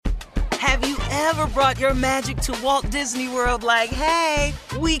Have you ever brought your magic to Walt Disney World like, hey,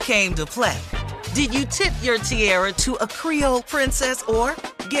 we came to play? Did you tip your tiara to a Creole princess or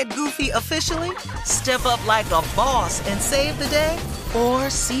get goofy officially? Step up like a boss and save the day? Or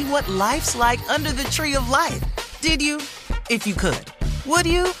see what life's like under the tree of life? Did you? If you could. Would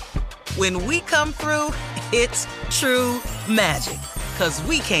you? When we come through, it's true magic. 'Cause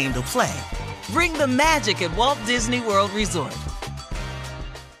we came to play. Bring the magic at Walt Disney World Resort.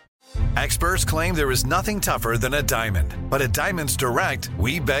 Experts claim there is nothing tougher than a diamond. But at Diamonds Direct,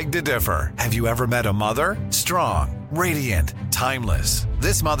 we beg to differ. Have you ever met a mother? Strong, radiant, timeless.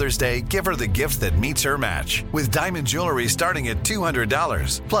 This Mother's Day, give her the gift that meets her match. With diamond jewelry starting at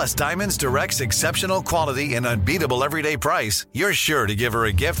 $200. Plus Diamonds Direct's exceptional quality and unbeatable everyday price, you're sure to give her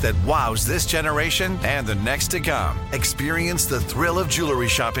a gift that wows this generation and the next to come. Experience the thrill of jewelry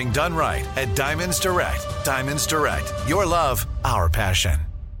shopping done right at Diamonds Direct. Diamonds Direct. Your love, our passion.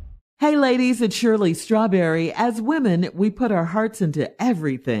 Hey ladies, it's Shirley Strawberry. As women, we put our hearts into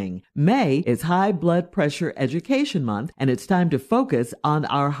everything. May is High Blood Pressure Education Month, and it's time to focus on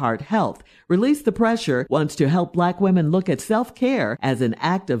our heart health. Release the Pressure wants to help Black women look at self-care as an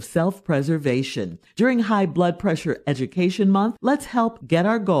act of self-preservation. During High Blood Pressure Education Month, let's help get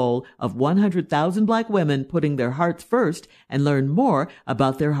our goal of 100,000 Black women putting their hearts first and learn more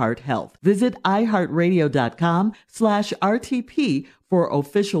about their heart health. Visit iHeartRadio.com/RTP for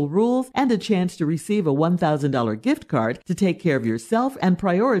official rules and a chance to receive a $1,000 gift card to take care of yourself and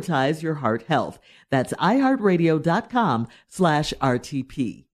prioritize your heart health. That's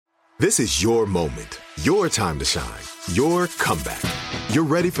iHeartRadio.com/RTP. This is your moment, your time to shine, your comeback. You're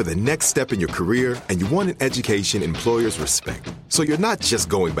ready for the next step in your career, and you want an education employers respect. So you're not just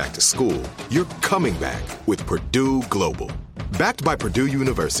going back to school, you're coming back with Purdue Global. Backed by Purdue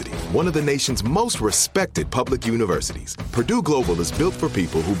University, one of the nation's most respected public universities, Purdue Global is built for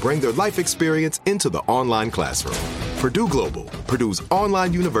people who bring their life experience into the online classroom. Purdue Global, Purdue's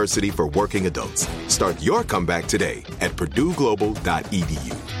online university for working adults. Start your comeback today at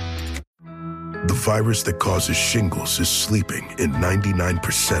purdueglobal.edu. The virus that causes shingles is sleeping in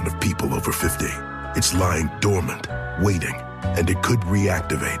 99% of people over 50. It's lying dormant, waiting, and it could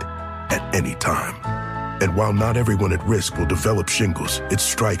reactivate at any time. And while not everyone at risk will develop shingles, it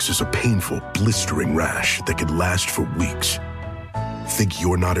strikes as a painful, blistering rash that can last for weeks. Think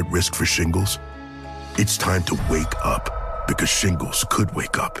you're not at risk for shingles? It's time to wake up, because shingles could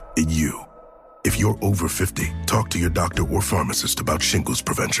wake up in you. If you're over 50, talk to your doctor or pharmacist about shingles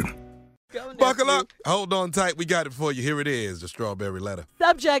prevention. Buckle up. Hold on tight. We got it for you. Here it is, the Strawberry Letter.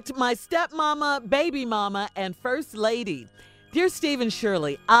 Subject, my stepmama, baby mama, and first lady. Dear Steve and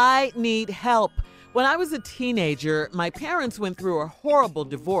Shirley, I need help. When I was a teenager, my parents went through a horrible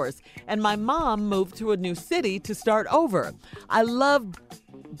divorce, and my mom moved to a new city to start over. I loved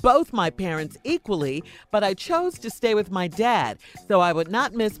both my parents equally, but I chose to stay with my dad so I would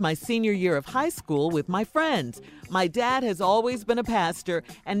not miss my senior year of high school with my friends. My dad has always been a pastor,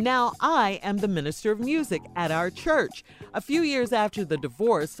 and now I am the minister of music at our church. A few years after the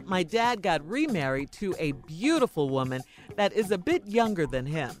divorce, my dad got remarried to a beautiful woman that is a bit younger than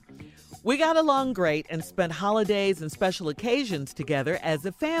him. We got along great and spent holidays and special occasions together as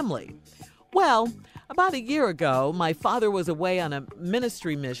a family. Well, about a year ago, my father was away on a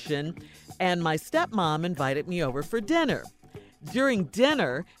ministry mission, and my stepmom invited me over for dinner. During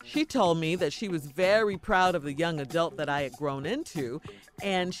dinner, she told me that she was very proud of the young adult that I had grown into,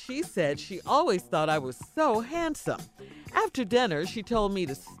 and she said she always thought I was so handsome. After dinner, she told me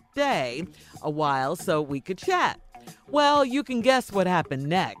to stay a while so we could chat. Well, you can guess what happened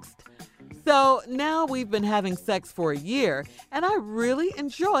next. So now we've been having sex for a year, and I really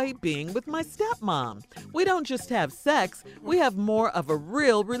enjoy being with my stepmom. We don't just have sex, we have more of a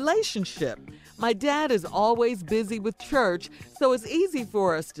real relationship. My dad is always busy with church, so it's easy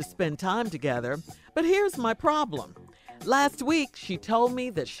for us to spend time together. But here's my problem. Last week, she told me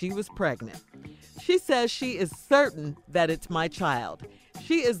that she was pregnant. She says she is certain that it's my child.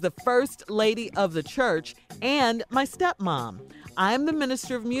 She is the first lady of the church and my stepmom. I am the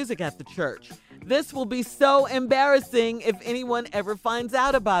minister of music at the church. This will be so embarrassing if anyone ever finds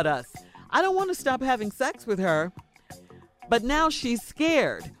out about us. I don't want to stop having sex with her, but now she's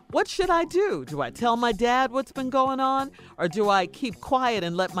scared. What should I do? Do I tell my dad what's been going on? Or do I keep quiet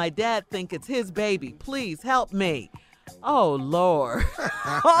and let my dad think it's his baby? Please help me. Oh, Lord.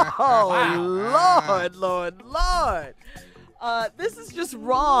 Oh, Lord, Lord, Lord. This is just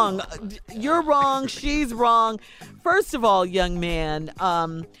wrong. You're wrong. She's wrong. First of all, young man,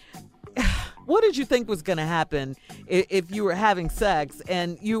 what did you think was going to happen if you were having sex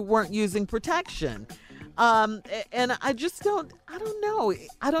and you weren't using protection? And I don't know.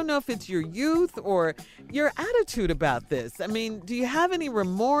 I don't know if it's your youth or your attitude about this. I mean, do you have any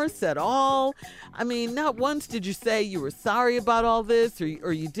remorse at all? I mean, not once did you say you were sorry about all this or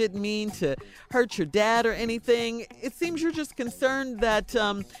you didn't mean to hurt your dad or anything. It seems you're just concerned that,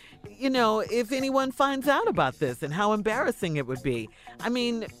 if anyone finds out about this and how embarrassing it would be. I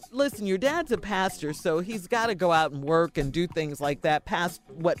mean, listen, your dad's a pastor, so he's got to go out and work and do things like that, past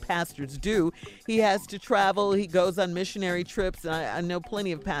what pastors do. He has to travel. He goes on missionary trips, and I know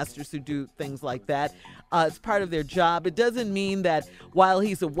plenty of pastors who do things like that. It's part of their job. It doesn't mean that while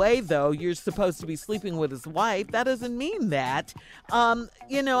he's away, though, you're supposed to be sleeping with his wife. That doesn't mean that.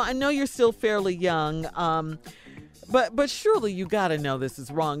 I know you're still fairly young, But surely you got to know this is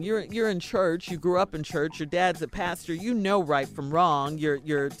wrong. You're in church. You grew up in church. Your dad's a pastor. You know right from wrong.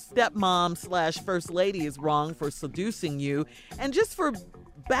 Your stepmom / first lady is wrong for seducing you, and just for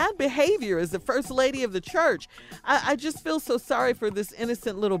bad behavior as the first lady of the church. I just feel so sorry for this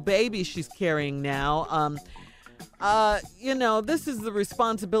innocent little baby she's carrying now. This is the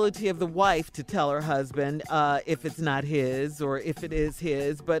responsibility of the wife to tell her husband if it's not his or if it is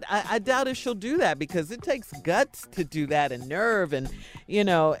his. But I doubt if she'll do that because it takes guts to do that and nerve. And,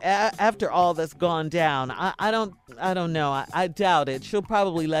 after all that's gone down, I don't know. I doubt it. She'll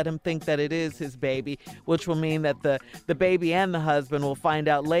probably let him think that it is his baby, which will mean that the baby and the husband will find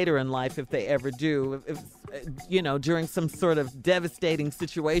out later in life if they ever do. If during some sort of devastating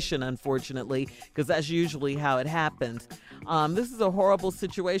situation, unfortunately, because that's usually how it happens. This is a horrible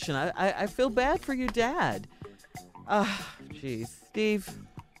situation. I feel bad for your dad. Geez. Steve?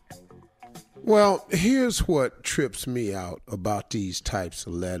 Well, here's what trips me out about these types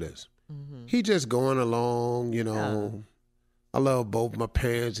of letters. Mm-hmm. He just going along, I love both my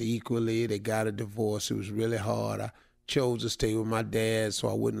parents equally. They got a divorce. It was really hard. I chose to stay with my dad so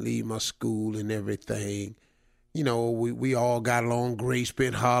I wouldn't leave my school and everything. We all got along great,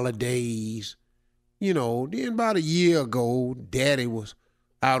 spent holidays. Then about a year ago, Daddy was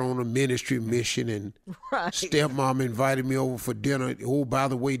out on a ministry mission and Stepmom invited me over for dinner. Oh, by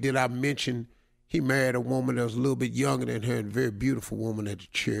the way, did I mention he married a woman that was a little bit younger than her and a very beautiful woman at the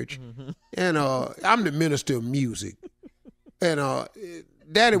church. Mm-hmm. And I'm the minister of music. And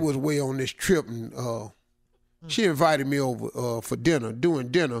Daddy was away on this trip and she invited me over for dinner. During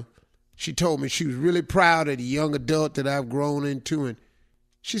dinner, she told me she was really proud of the young adult that I've grown into, and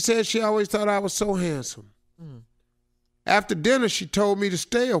she said she always thought I was so handsome. Mm. After dinner, she told me to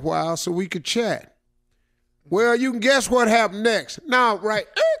stay a while so we could chat. Well, you can guess what happened next. Now, right,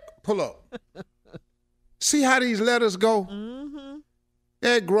 pull up. See how these letters go? Mm-hmm.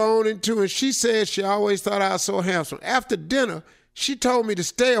 They're grown into, and she said she always thought I was so handsome. After dinner, she told me to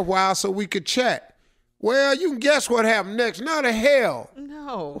stay a while so we could chat. Well, you can guess what happened next. Now the hell.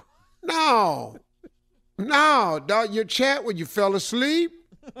 No, dog, your chat when you fell asleep?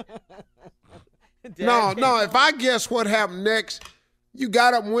 No, if I guess what happened next, you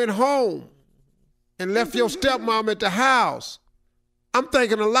got up and went home and left your stepmom at the house. I'm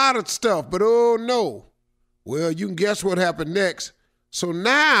thinking a lot of stuff, but oh no. Well, you can guess what happened next. So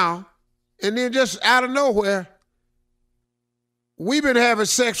now, and then just out of nowhere, we've been having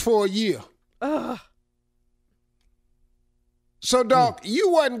sex for a year. Ugh. So, dog, you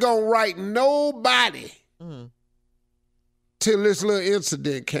wasn't going to write nobody till this little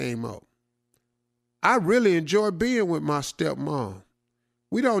incident came up. I really enjoy being with my stepmom.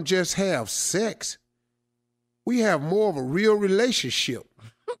 We don't just have sex. We have more of a real relationship.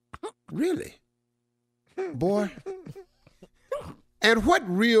 Really. Boy. And what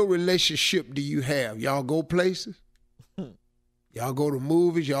real relationship do you have? Y'all go places? Y'all go to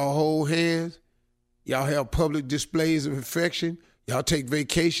movies? Y'all hold hands? Y'all have public displays of affection. Y'all take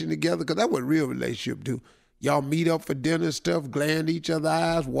vacation together, because that's what real relationship do. Y'all meet up for dinner and stuff, glare into each other's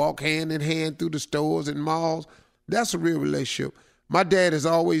eyes, walk hand in hand through the stores and malls. That's a real relationship. My dad is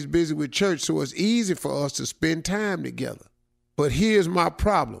always busy with church, so it's easy for us to spend time together. But here's my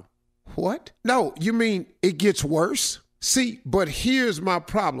problem. What? No, you mean it gets worse? See, but here's my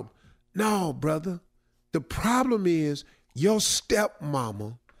problem. No, brother. The problem is your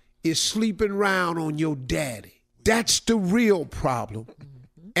stepmama is sleeping around on your daddy. That's the real problem.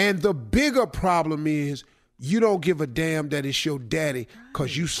 Mm-hmm. And the bigger problem is you don't give a damn that it's your daddy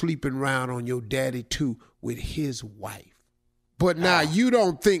because you sleeping around on your daddy too with his wife. But now you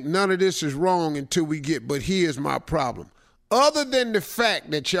don't think none of this is wrong until we get, but here's my problem. Other than the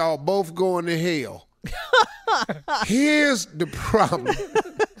fact that y'all both going to hell, here's the problem.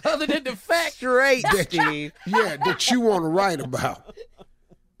 Other than the fact, great, Steve. That you want to write about.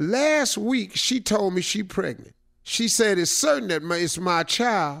 Last week, she told me she pregnant. She said it's certain that it's my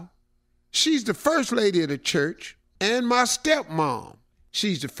child, She's the first lady of the church and my stepmom.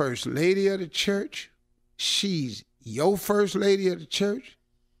 She's the first lady of the church. She's your first lady of the church.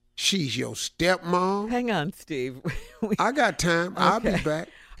 She's your stepmom. Hang on, Steve. I got time. I'll be back.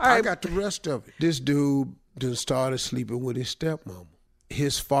 All right. I got the rest of it. This dude done started sleeping with his stepmama.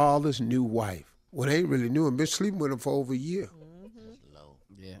 His father's new wife. Well, they ain't really knew him. Been sleeping with him for over a year. That's low.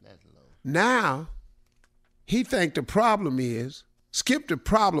 Yeah, that's low. Now, he think the problem is, skip the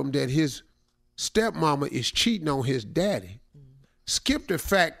problem that his stepmama is cheating on his daddy. Skip the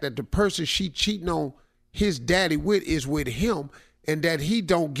fact that the person she cheating on his daddy with is with him, and that he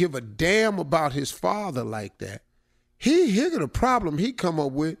don't give a damn about his father like that. Here the problem he come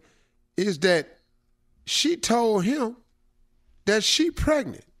up with is that she told him that she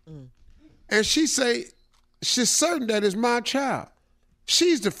pregnant. And she say, she's certain that it's my child.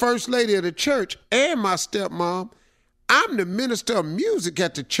 She's the first lady of the church and my stepmom. I'm the minister of music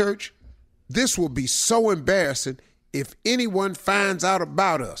at the church. This will be so embarrassing if anyone finds out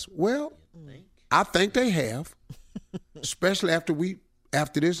about us. Well, I think they have, especially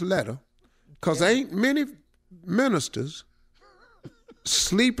after this letter, because ain't many ministers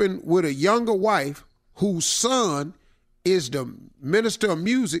sleeping with a younger wife whose son is the minister of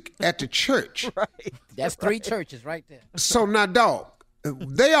music at the church. Right. That's 3 churches right there. So now, dog,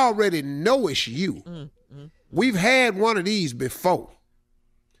 they already know it's you. We've had one of these before.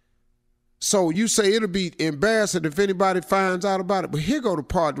 So you say it'll be embarrassing if anybody finds out about it. But here go the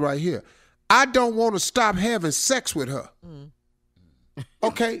part right here. I don't want to stop having sex with her.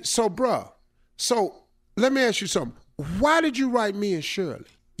 Okay, so bruh, so let me ask you something. Why did you write me and Shirley?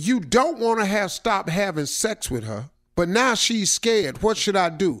 You don't want to stop having sex with her, but now she's scared. What should I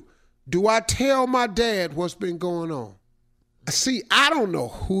do? Do I tell my dad what's been going on? See, I don't know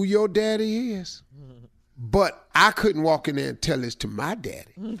who your daddy is, but I couldn't walk in there and tell this to my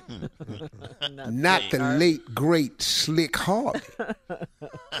daddy. Not the late, great Slick Harvey.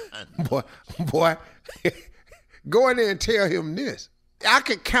 Boy, go in there and tell him this. I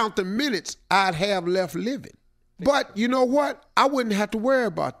could count the minutes I'd have left living. But you know what? I wouldn't have to worry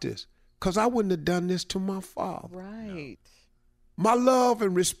about this because I wouldn't have done this to my father. Right. My love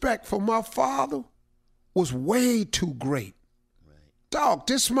and respect for my father was way too great. Right. Dog,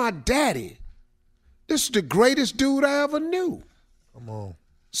 this is my daddy. This is the greatest dude I ever knew. Come on.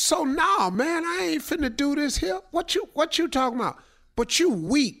 So nah, man, I ain't finna do this here. What you talking about? But you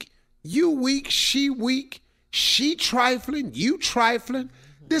weak. You weak, she trifling, you trifling.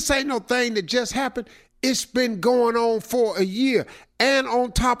 This ain't no thing that just happened. It's been going on for a year. And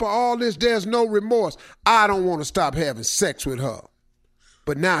on top of all this, there's no remorse. I don't want to stop having sex with her.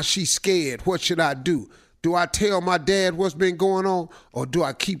 But now she's scared. What should I do? Do I tell my dad what's been going on? Or do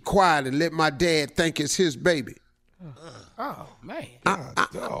I keep quiet and let my dad think it's his baby? Oh, man.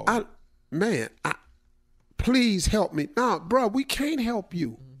 Please help me. Nah, bro, we can't help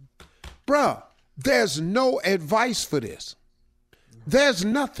you. Bruh, there's no advice for this. There's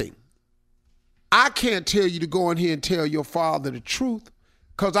nothing. I can't tell you to go in here and tell your father the truth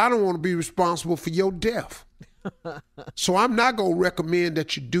because I don't want to be responsible for your death. So I'm not going to recommend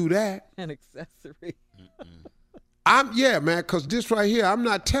that you do that. An accessory. Yeah, man, because this right here, I'm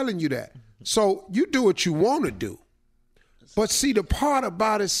not telling you that. So you do what you want to do. But see, the part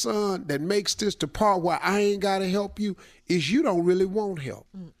about his son that makes this the part where I ain't got to help you is you don't really want help.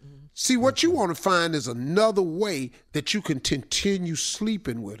 See, what you want to find is another way that you can continue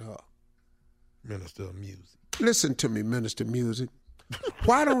sleeping with her. Minister of Music. Listen to me, Minister Music.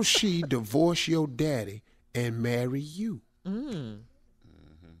 Why don't she divorce your daddy and marry you?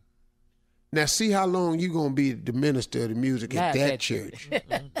 Now, see how long you going to be the minister of the music at that church.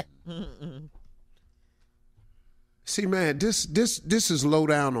 See, man, this is low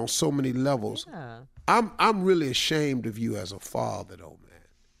down on so many levels. Yeah. I'm really ashamed of you as a father, though, man.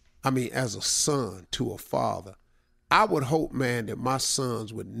 I mean, as a son to a father. I would hope, man, that my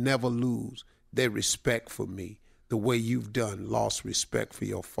sons would never lose their respect for me the way you've lost respect for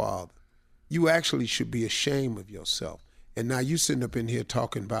your father. You actually should be ashamed of yourself. And now you sitting up in here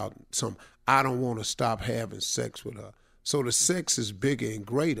talking about I don't want to stop having sex with her. So the sex is bigger and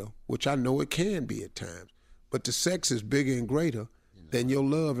greater, which I know it can be at times, but the sex is bigger and greater than your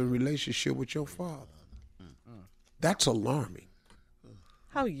love and relationship with your father. That's alarming.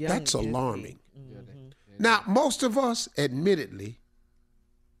 How young That's is he? alarming. Now, most of us, admittedly,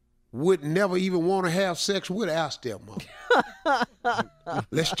 would never even want to have sex with our stepmom.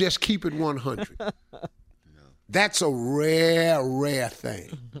 Let's just keep it 100. That's a rare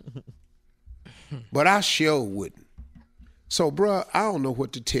thing. But I sure wouldn't. So, bruh, I don't know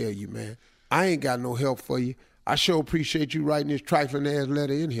what to tell you, man. I ain't got no help for you. I sure appreciate you writing this trifling ass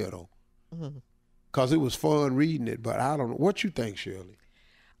letter in here, though. because it was fun reading it. But I don't know. What you think, Shirley?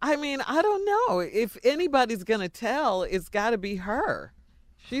 I mean, I don't know. If anybody's going to tell, it's got to be her.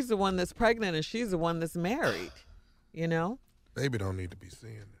 She's the one that's pregnant and she's the one that's married, you know? Baby don't need to be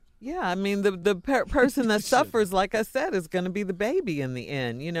seeing it. Yeah, I mean, the person that suffers, like I said, is going to be the baby in the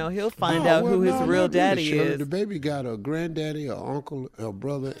end. You know, he'll find out who his real daddy Shirley. is. The baby got a granddaddy, a uncle, a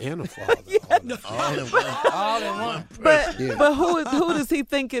brother, and a father. All in one. All in one. But who does he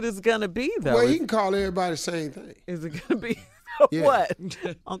think it is going to be, though? Well, he can call everybody the same thing. Is it going to be Yeah. what?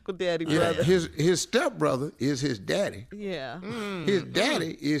 Uncle, daddy, brother? His stepbrother is his daddy. Yeah. His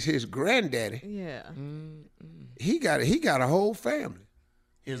daddy is his granddaddy. Yeah. He got a whole family.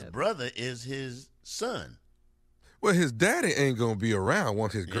 His brother is his son. Well, his daddy ain't gonna be around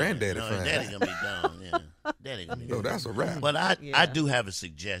once his granddaddy no, finds daddy out. gonna be gone. Yeah, daddy gonna be No, gone. that's a wrap. But I do have a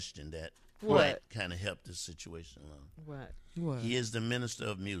suggestion that What? might kind of help this situation along. What? He is the minister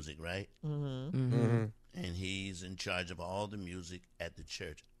of music, right? Mm-hmm. And he's in charge of all the music at the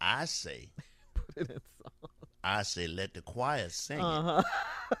church. I say, Put it in song. let the choir sing it.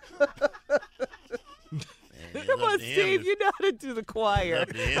 Come on, Steve, you know how to do the choir.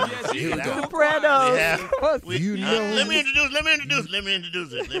 The Sopranos. Let me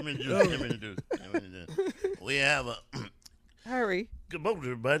introduce it. We have a Hurry. good morning,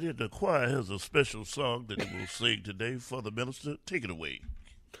 everybody. The choir has a special song that it will sing today for the minister. Take it away.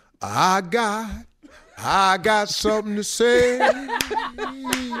 I got something to say.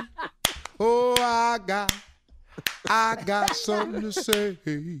 Oh, I got something to say.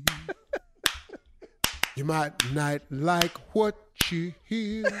 You might not like what you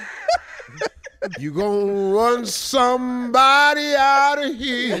hear. You gonna run somebody out of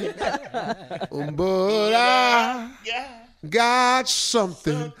here. But I got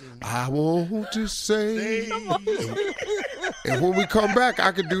something I want to say. And when we come back,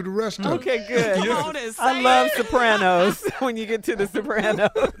 I can do the rest of it. Okay, good. I love Sopranos when you get to the Sopranos.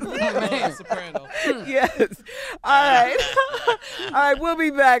 Man, soprano. Yes. All right. All right, we'll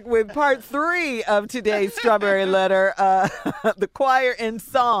be back with part 3 of today's Strawberry Letter, the choir in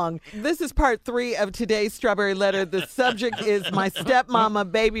song. This is part 3 of today's Strawberry Letter. The subject is my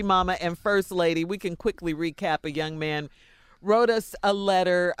stepmama, baby mama, and first lady. We can quickly recap. A young man wrote us a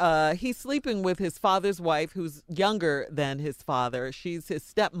letter. He's sleeping with his father's wife, who's younger than his father. She's his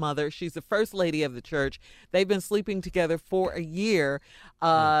stepmother. She's the first lady of the church. They've been sleeping together for a year.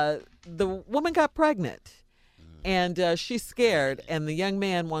 The woman got pregnant, and she's scared, and the young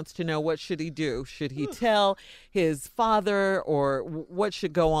man wants to know, what should he do? Should he tell his father, or what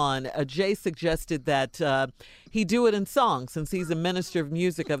should go on? Jay suggested that he do it in song, since he's a minister of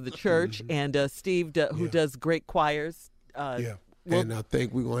music of the church, and Steve, who does great choirs, and I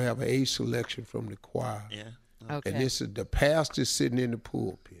think we're going to have an A selection from the choir. Yeah. okay. And this is the pastor sitting in the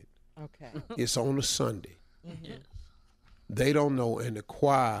pulpit. Okay. It's on a Sunday. They don't know, and the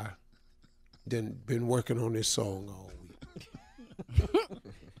choir been working on this song all week.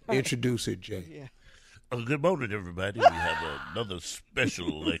 Introduce it, Jay. Good morning, everybody. We have another special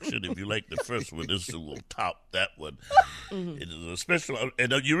election. If you like the first one, this will top that one. It is a special,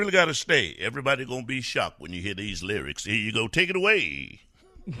 and you really got to stay. Everybody going to be shocked when you hear these lyrics. Here you go. Take it away.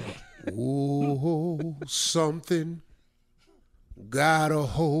 Oh, something got a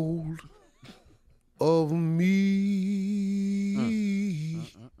hold of me.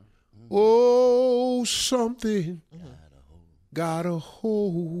 Oh, something got a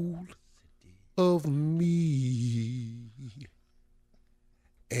hold of me.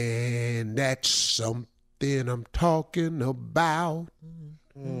 And that's something I'm talking about.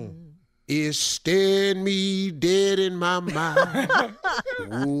 Is staring me dead in my mind.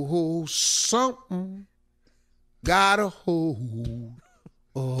 Oh, something got a hold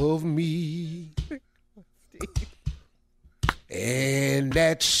of me. And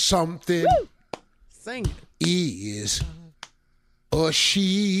that something Sing it. is a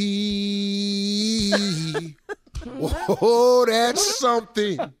she. Oh, that's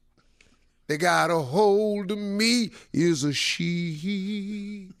something that got a hold of me is a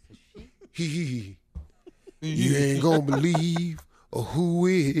she. You ain't gonna believe who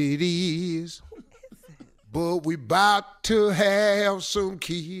it is, but we about to have some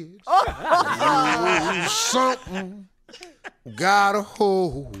kids. Oh, something got a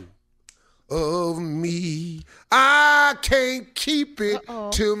hold of me. I can't keep it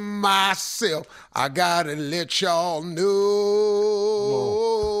to myself. I gotta let y'all know.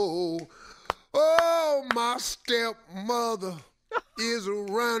 Oh, my stepmother is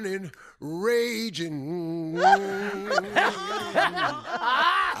running, raging.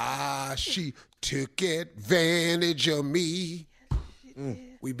 She took advantage of me.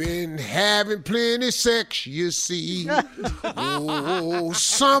 We been having plenty sex, you see. Oh,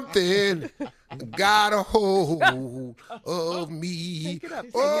 something got a hold of me.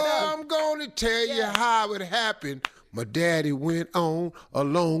 I'm gonna tell you how it happened. My daddy went on a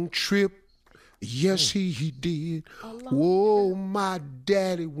long trip. Yes, he did. Whoa, my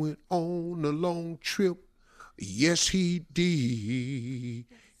daddy went on a long trip. Yes, he did.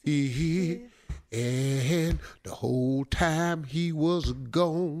 And the whole time he was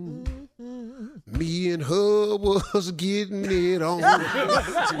gone, me and her was getting it on.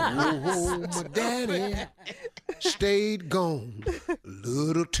 Oh, my daddy stayed gone a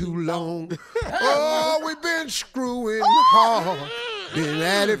little too long. Oh, we've been screwing hard. Been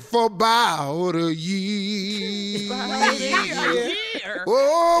at it for about a year.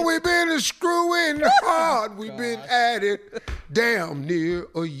 Oh, we've been screwing hard. We've been at it damn near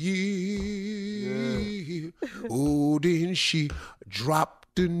a year. Oh, then she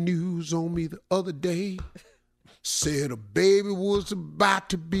dropped the news on me the other day. Said a baby was about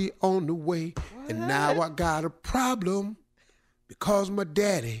to be on the way. And now I got a problem because my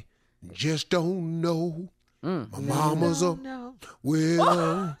daddy just don't know. My mama's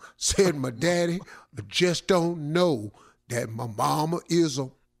said my daddy just don't know that my mama is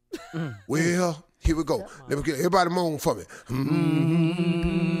a, well, here we go. Let me get everybody moan for me.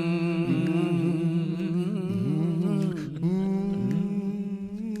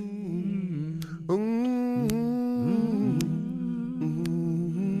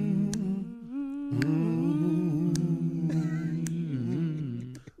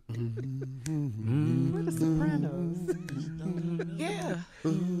 We're the Sopranos. Yeah.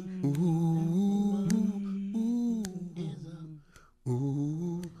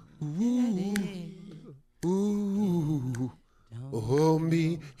 Oh,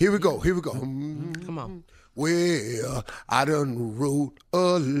 me. Here we go. Come on. Well, I done wrote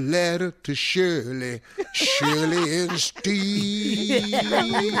a letter to Shirley and Steve,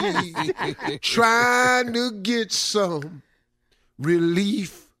 trying to get some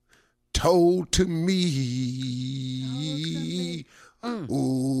relief told to me.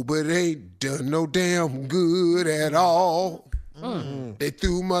 Oh, but ain't done no damn good at all. They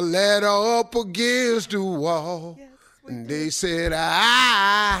threw my letter up against the wall. And they said,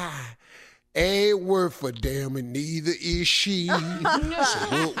 I ain't worth a damn, and neither is she. So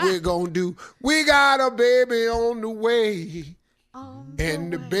what we're gonna do, we got a baby on the way.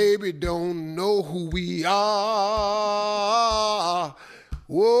 And the baby don't know who we are.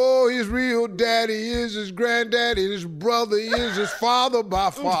 Whoa, his real daddy is his granddaddy, his brother is his father by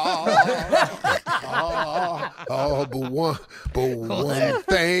far. But one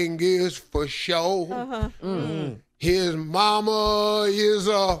thing is for sure. His mama is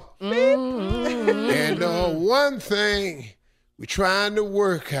a and one thing we're trying to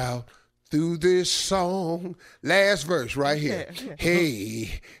work out through this song. Last verse right here.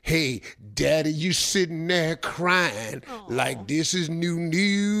 Hey, daddy, you sitting there crying like this is new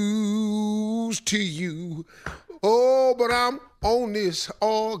news to you. Oh, but I'm on this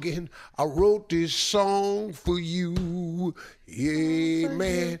organ. I wrote this song for you. Yeah,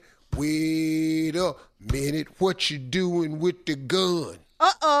 man, wait a minute. What you doing with the gun?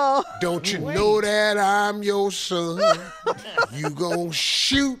 Don't you know that I'm your son? You gon'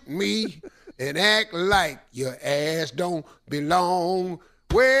 shoot me and act like your ass don't belong.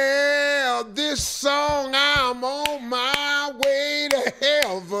 Well, this song, I'm on my way to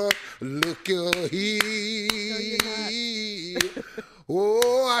heaven. Look here.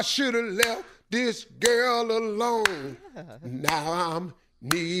 Oh, I should have left this girl alone. Now I'm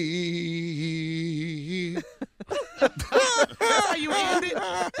near. That's how you end it?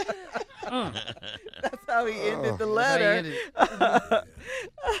 That's how he ended the letter.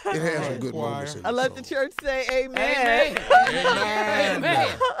 It has some good moments in it. I let the church say amen. Amen.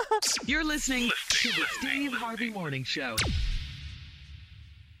 You're listening to the Steve Harvey Morning Show.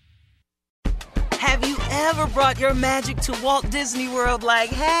 Have you ever brought your magic to Walt Disney World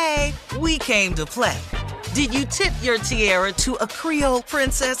like, hey, we came to play? Did you tip your tiara to a Creole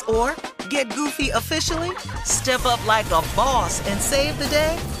princess or get goofy officially? Step up like a boss and save the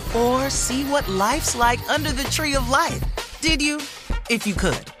day? Or see what life's like under the tree of life? Did you? If you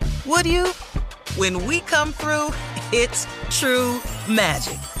could. Would you? When we come through, it's true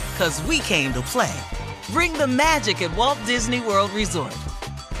magic. 'Cause we came to play. Bring the magic at Walt Disney World Resort.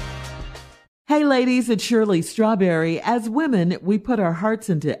 Hey ladies, it's Shirley Strawberry. As women, we put our hearts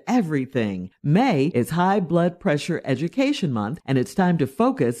into everything. May is High Blood Pressure Education Month, and it's time to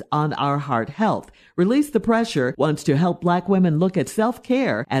focus on our heart health. Release the Pressure wants to help Black women look at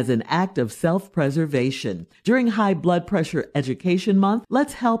self-care as an act of self-preservation. During High Blood Pressure Education Month,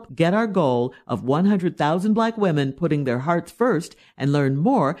 let's help get our goal of 100,000 Black women putting their hearts first and learn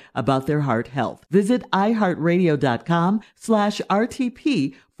more about their heart health. Visit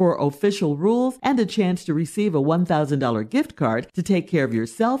iHeartRadio.com/RTP for official rules and a chance to receive a $1,000 gift card to take care of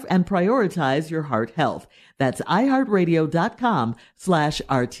yourself and prioritize your heart health. That's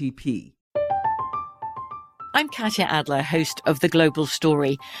iHeartRadio.com/RTP. I'm Katya Adler, host of The Global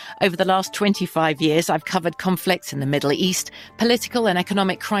Story. Over the last 25 years, I've covered conflicts in the Middle East, political and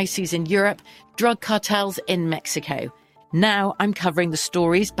economic crises in Europe, drug cartels in Mexico. Now I'm covering the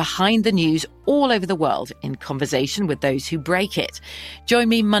stories behind the news all over the world in conversation with those who break it. Join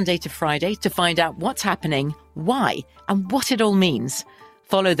me Monday to Friday to find out what's happening, why, and what it all means.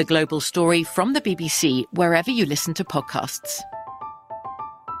 Follow The Global Story from the BBC wherever you listen to podcasts.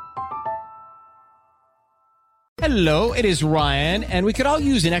 Hello, it is Ryan, and we could all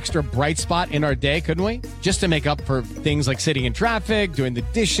use an extra bright spot in our day, couldn't we? Just to make up for things like sitting in traffic, doing the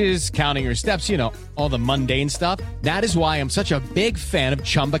dishes, counting your steps, you know, all the mundane stuff. That is why I'm such a big fan of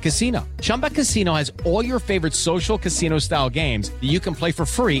Chumba Casino. Chumba Casino has all your favorite social casino-style games that you can play for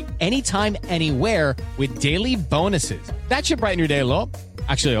free anytime, anywhere with daily bonuses. That should brighten your day a little.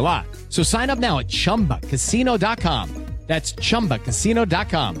 Actually, a lot. So sign up now at ChumbaCasino.com. That's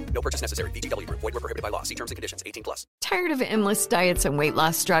ChumbaCasino.com. No purchase necessary. VGW Group. Void where prohibited by law. See terms and conditions. 18+. Tired of endless diets and weight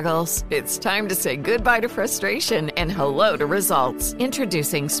loss struggles? It's time to say goodbye to frustration and hello to results.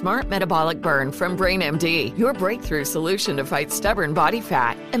 Introducing Smart Metabolic Burn from BrainMD, your breakthrough solution to fight stubborn body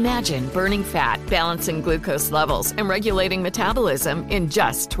fat. Imagine burning fat, balancing glucose levels, and regulating metabolism in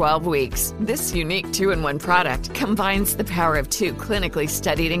just 12 weeks. This unique 2-in-1 product combines the power of 2 clinically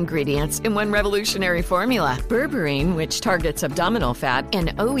studied ingredients in one revolutionary formula. Berberine, which targets abdominal fat, and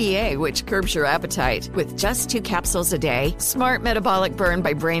OEA, which curbs your appetite. With just 2 capsules a day, Smart Metabolic Burn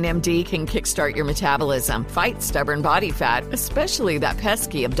by BrainMD can kickstart your metabolism, fight stubborn body fat, especially that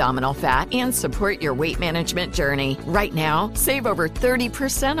pesky abdominal fat, and support your weight management journey. Right now, save over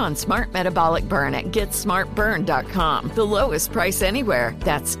 30% on Smart Metabolic Burn at GetSmartBurn.com. The lowest price anywhere.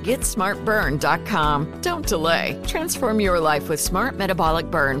 That's GetSmartBurn.com. Don't delay. Transform your life with Smart Metabolic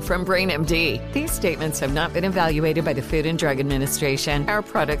Burn from BrainMD. These statements have not been evaluated by the Food and Drug Administration. Our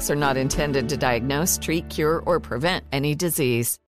products are not intended to diagnose, treat, cure, or prevent any disease.